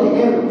que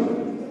protegerlos.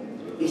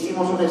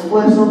 Hicimos un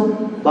esfuerzo,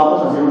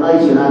 vamos a hacer un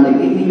adicional de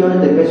 1.000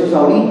 millones de pesos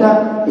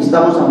ahorita,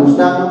 estamos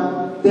ajustando,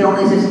 pero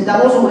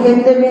necesitamos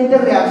urgentemente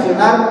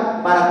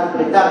reaccionar para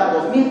completar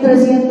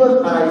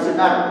 2.300, para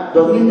adicionar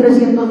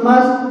 2.300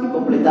 más y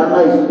completar una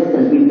adición de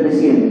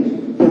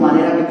 3.300, de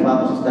manera que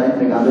podamos estar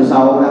entregando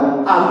esa obra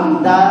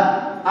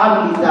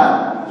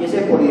habilitada y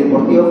ese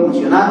polideportivo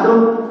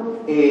funcionando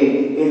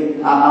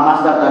a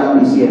más tardar en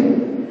diciembre.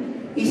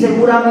 Y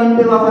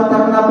seguramente va a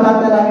faltar una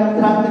plata el año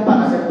entrante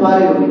para hacer toda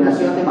la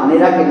iluminación, de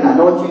manera que en la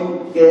noche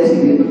quede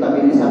sirviendo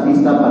también esa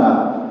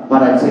pista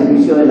para el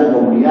servicio de la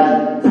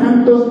comunidad.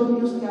 Tantos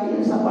niños que hay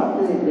en esa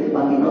parte del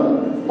patinódromo,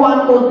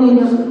 cuántos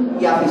niños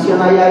y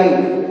afición hay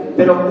ahí,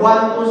 pero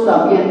cuántos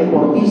también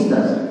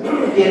deportistas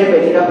quieren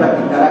venir a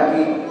practicar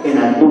aquí en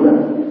altura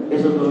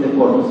esos dos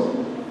deportes: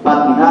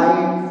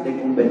 patinaje de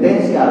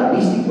competencia,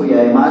 artístico, y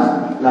además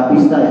la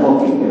pista de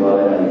hockey que va a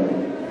haber ahí.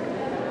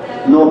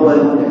 No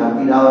podemos dejar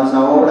tirado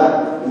esa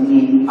obra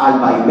ni al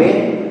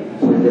vaivén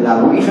de la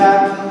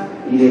ruina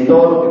y de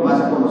todo lo que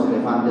pasa con los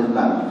elefantes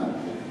blancos.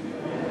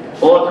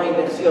 Otra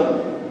inversión: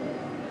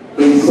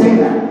 el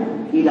SENA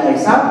y la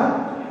ESAP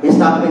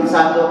están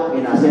pensando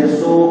en hacer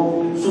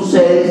sus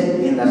sedes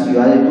en la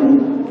ciudad de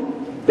Tunja,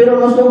 pero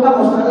nos toca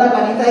mostrar la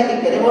ganita de que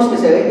queremos que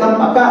se vengan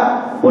para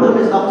acá. Por eso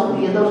le estamos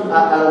pidiendo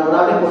al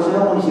honorable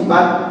Consejo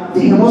Municipal,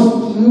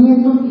 tenemos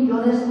 500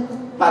 millones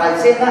para el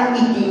SENA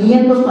y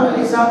 500 para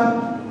el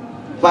ESAP,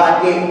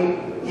 para que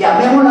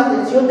llamemos la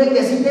atención de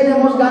que sí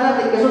tenemos ganas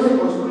de que eso se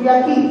construya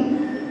aquí.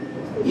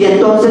 Y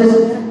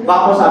entonces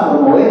vamos a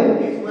promover,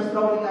 es nuestra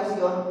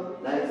obligación,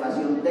 la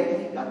educación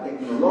técnica,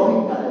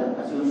 tecnológica, la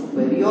educación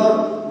superior,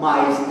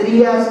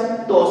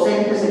 maestrías,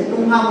 docentes en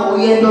Tunja,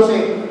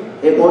 moviéndose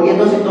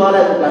toda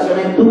la educación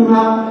en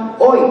Tunja.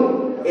 Hoy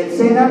el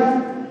SENA,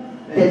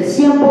 del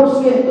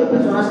 100% de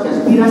personas que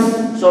aspiran,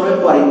 solo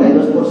el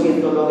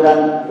 42%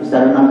 logran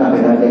estar en una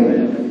carrera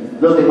técnica.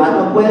 Los demás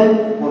no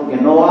pueden porque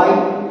no hay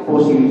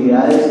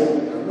posibilidades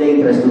de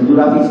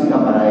infraestructura física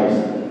para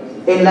eso.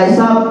 En la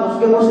ESAP,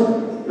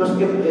 los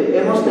que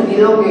hemos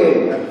tenido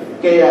que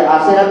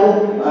hacer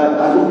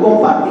algún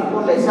compartir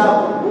con la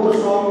ESAP, un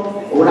curso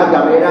o una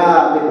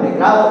carrera de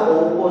pregrado o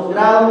un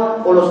posgrado,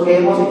 o los que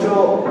hemos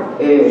hecho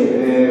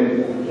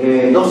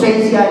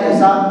docencia en la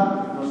ESAP,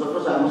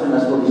 nosotros sabemos en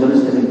las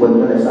condiciones que se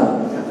encuentra la ESAP.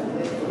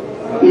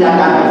 Y la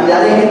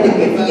cantidad de gente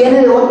que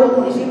viene de otros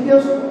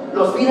municipios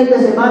los fines de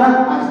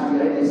semana a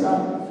estudiar en la ESAP,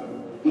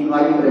 y no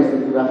hay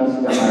infraestructura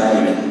física para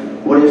ello.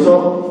 Por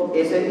eso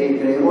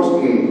creemos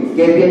que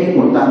es bien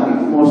importante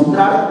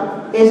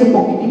mostrar ese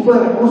poquitico de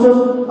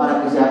recursos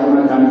para que se haga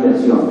una gran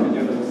inversión.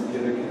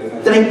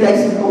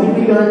 35.000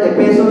 millones de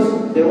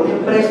pesos de un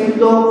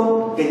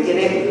empréstito que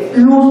tiene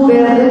luz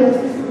verde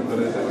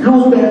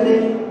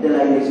de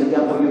la Dirección de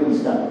Apoyo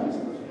Fiscal.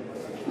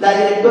 La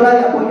directora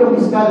de Apoyo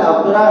Fiscal, la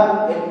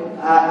doctora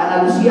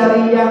Ana Lucía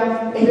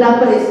Villa, es la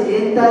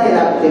presidenta de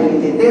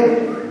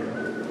FINETER.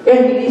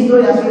 El ministro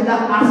de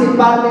Hacienda hace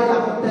parte de la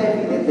Junta de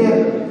FINETER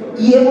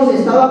y hemos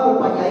estado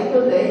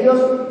acompañaditos de ellos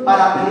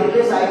para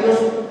pedirles a ellos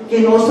que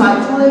nos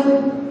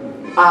ayuden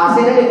a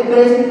hacer el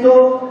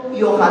empréstito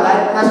y ojalá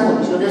en unas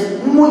condiciones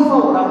muy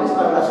favorables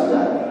para la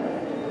ciudad.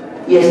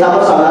 Y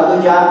estamos hablando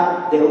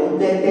ya de un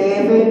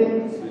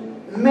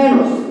DTF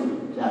menos,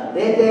 o sea,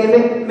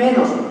 DTF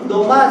menos,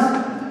 no más,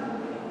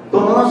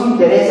 con unos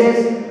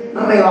intereses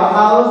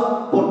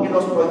rebajados, porque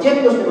los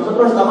proyectos que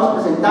nosotros estamos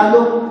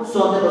presentando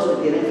son de los que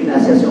tienen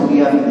financiación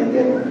vía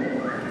FINETER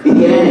y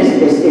tienen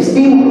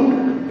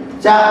estímulo.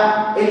 O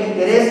sea, el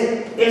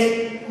interés es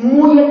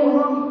muy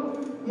económico,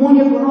 muy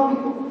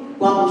económico.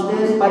 Cuando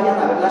ustedes vayan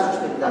a ver la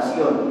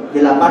sustentación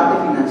de la parte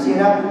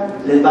financiera,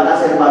 les van a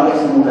hacer varias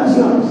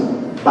simulaciones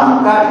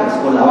bancarias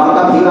con la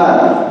banca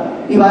privada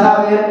y van a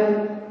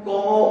ver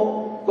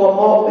cómo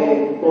cómo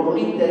por un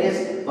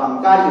interés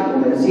bancario y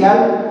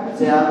comercial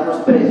se dan unos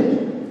precios,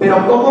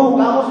 pero cómo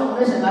jugamos en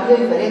un escenario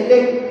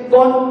diferente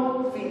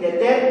con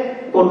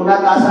Findeter, con una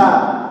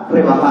tasa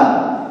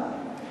rebajada.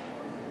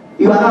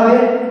 Y van a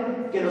ver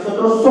que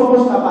nosotros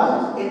somos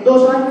capaces en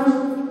 2 años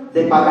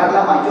de pagar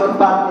la mayor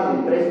parte del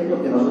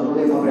empréstito que nosotros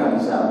hemos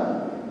realizado.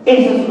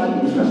 Esa es una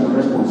administración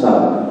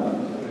responsable,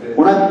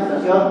 una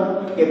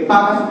administración que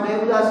paga sus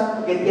deudas,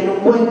 que tiene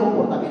un buen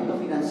comportamiento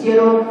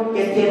financiero,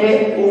 que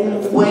tiene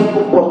un buen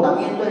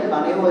comportamiento en el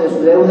manejo de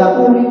su deuda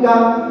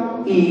pública,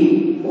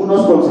 y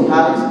unos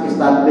concejales que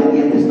están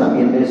pendientes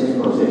también de esos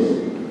procesos.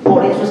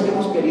 Por eso es que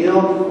hemos querido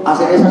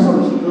hacer esa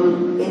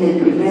solicitud en el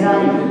primer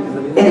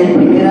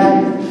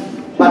año,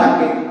 para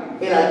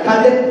que el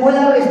alcalde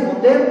pueda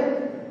responder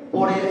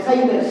por esa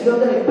inversión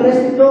del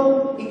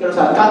empréstito y que los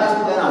alcaldes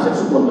puedan hacer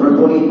su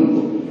control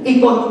político.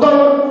 Y con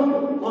todo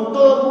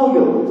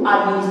orgullo,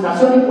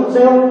 administración y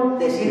consejo,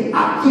 decir: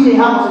 aquí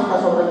dejamos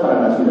estas obras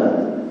para la ciudad,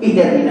 y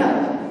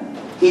terminadas,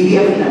 y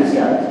bien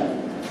financiadas.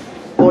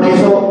 Por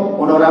eso,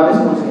 honorables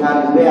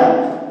concejales, vean,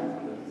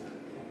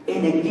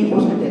 en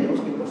equipos que tenemos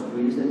que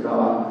construir este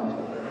trabajo,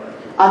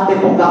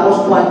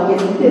 antepongamos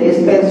cualquier interés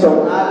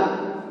personal,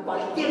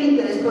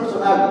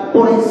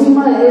 por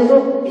encima de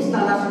eso está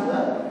la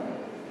ciudad.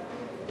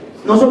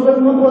 Nosotros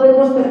no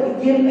podemos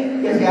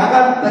permitir que se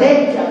hagan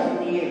brechas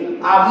ni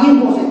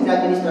abismos entre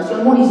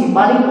administración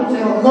municipal y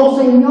consejo. No,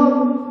 señor,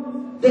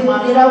 de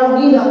manera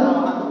unida,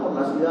 trabajando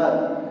por la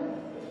ciudad.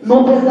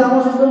 No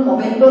perdamos estos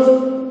momentos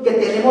que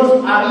tenemos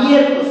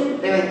abiertos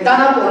de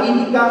ventana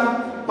política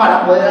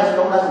para poder hacer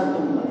obras en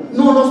Tunja.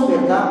 No nos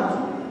perdamos,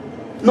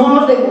 no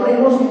nos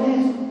demoremos en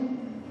eso.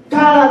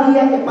 Cada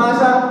día que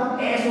pasa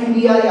es un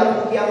día de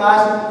apugia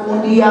más,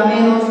 un día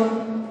menos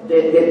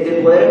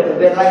de poder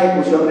ver la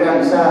ejecución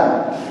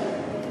realizada.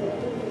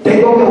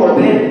 Tengo que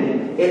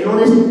volver. El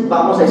lunes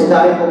vamos a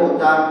estar en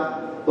Bogotá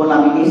con la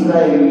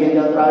ministra de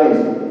Vivienda otra vez,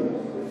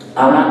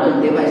 hablando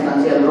del tema de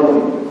estancia del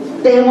roble.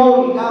 Tema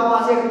obligado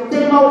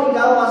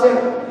va a ser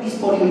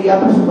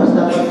disponibilidad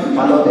presupuestaria del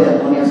palote de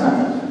Antonia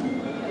Santos.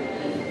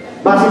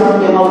 Va a ser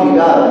un tema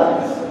obligado.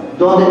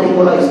 ¿Dónde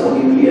tengo la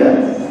disponibilidad?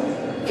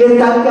 ¿Qué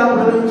tal que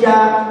aprueben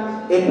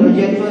ya el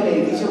proyecto del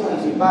edificio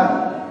municipal?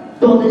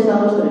 ¿Dónde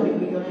están los 3.000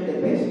 millones de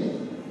pesos?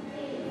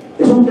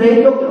 Es un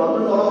crédito que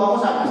nosotros no lo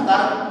vamos a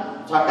gastar,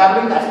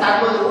 sacarlo y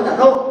gastarlo de una.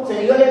 No,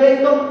 se dio el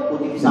evento,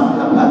 utilizamos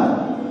la plata.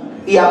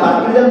 Y a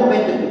partir del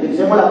momento en que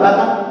utilicemos la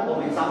plata,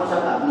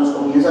 nos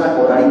comienzan a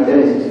cobrar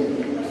intereses.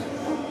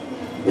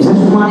 Ese es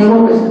un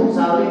manejo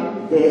responsable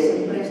de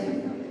ese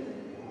empréstito.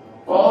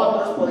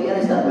 Otros podían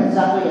estar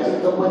pensando y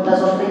haciendo cuentas: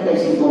 son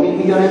 35.000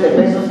 millones de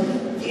pesos.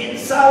 ¿Quién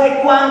sabe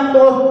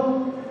cuánto?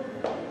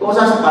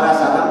 Cosas para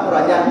sacar por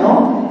allá.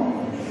 No.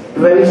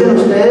 Revisen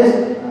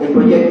ustedes el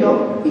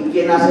proyecto y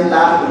quién hace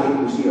la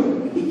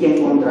ejecución y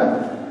quién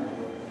contrata.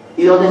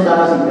 ¿Y dónde están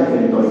las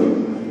interventorias?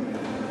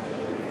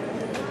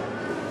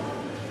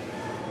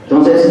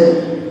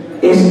 Entonces,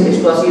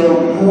 esto ha sido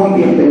muy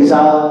bien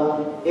pensado.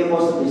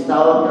 Hemos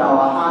estado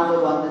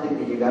trabajando antes de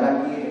que llegara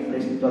aquí el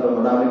empréstito al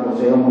honorable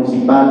Consejo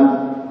Municipal.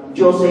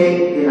 Yo sé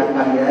de la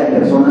calidad de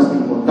personas que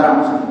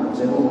encontramos en el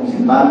Consejo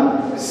Municipal,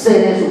 sé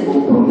de su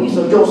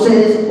compromiso, yo sé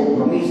de su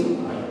compromiso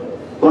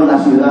con la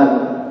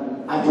ciudad.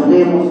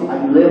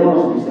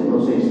 Ayudémonos en este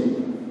proceso.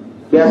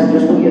 Vean, si yo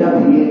estuviera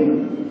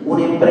pidiendo un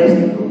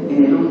empréstito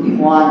en el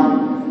último año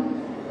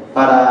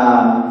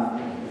para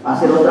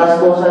hacer otras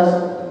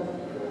cosas,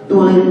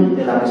 duden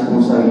de la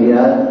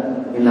responsabilidad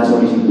en la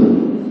solicitud.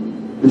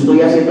 Lo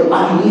estoy haciendo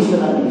al inicio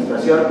de la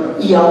administración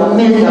y a un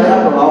mes de haber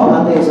aprobado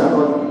plan de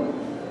desarrollo,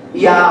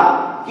 y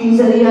a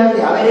 15 días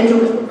de haber hecho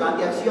nuestro plan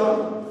de acción,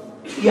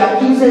 y a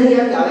 15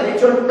 días de haber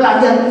hecho el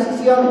plan de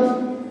adquisiciones.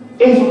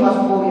 Eso no es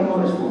un gobierno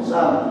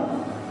responsable.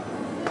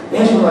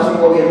 Eso no es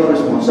un gobierno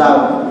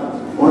responsable.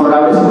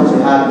 Honorables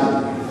concejales,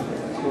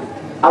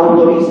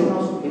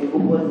 autorícenos el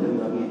cupo de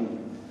endeudamiento.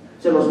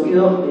 Se los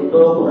pido de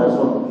todo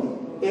corazón.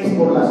 Es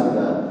por la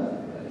ciudad.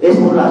 Es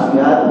por la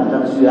ciudad,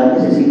 porque la ciudad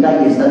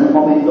necesita y está en un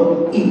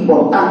momento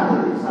importante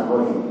de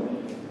desarrollo.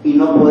 Y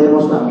no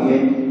podemos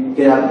también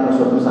quedar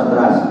nosotros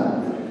atrás.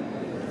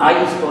 Hay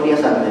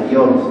historias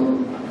anteriores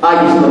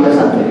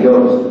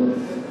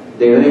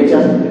de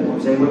brechas entre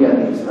consejo y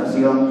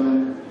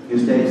administración, y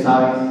ustedes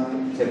saben,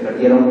 se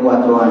perdieron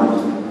 4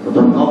 años.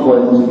 Nosotros no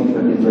podemos seguir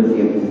perdiendo el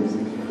tiempo.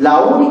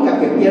 La única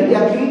que pierde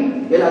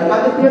aquí, el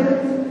alcalde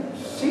pierde,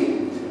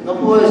 sí, no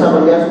pudo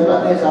desarrollar su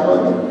plan de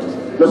desarrollo.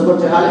 Los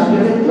concejales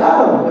pierden,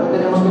 claro, pero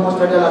tenemos que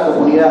mostrarle a la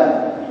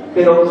comunidad.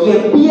 Pero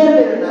quien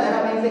pierde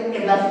verdaderamente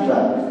es la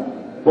ciudad.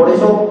 Por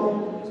eso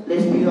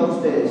les pido a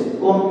ustedes,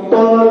 con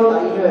todo el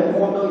cariño del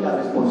mundo y la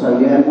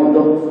responsabilidad del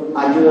mundo,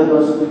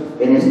 ayúdenos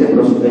en este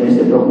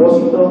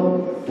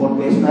propósito,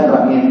 porque es una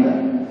herramienta.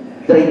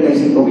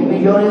 35.000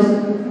 millones,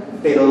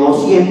 pero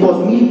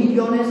 200.000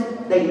 millones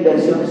de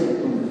inversiones en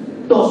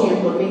Tunja.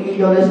 200.000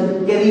 millones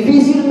que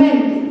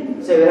difícilmente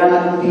se verán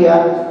algún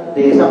día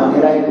de esa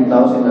manera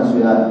ejecutados en la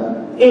ciudad.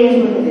 Eso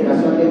es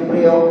generación de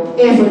empleo,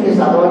 eso es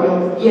desarrollo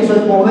y eso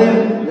es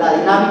mover la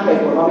dinámica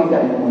económica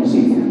del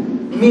municipio.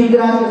 Mil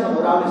gracias,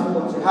 honorables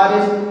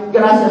concejales,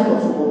 gracias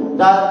por su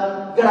voluntad,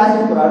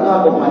 gracias por habernos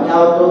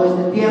acompañado todo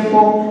este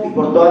tiempo y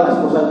por todas las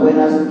cosas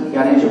buenas que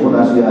han hecho por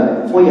la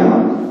ciudad. Muy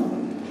amable.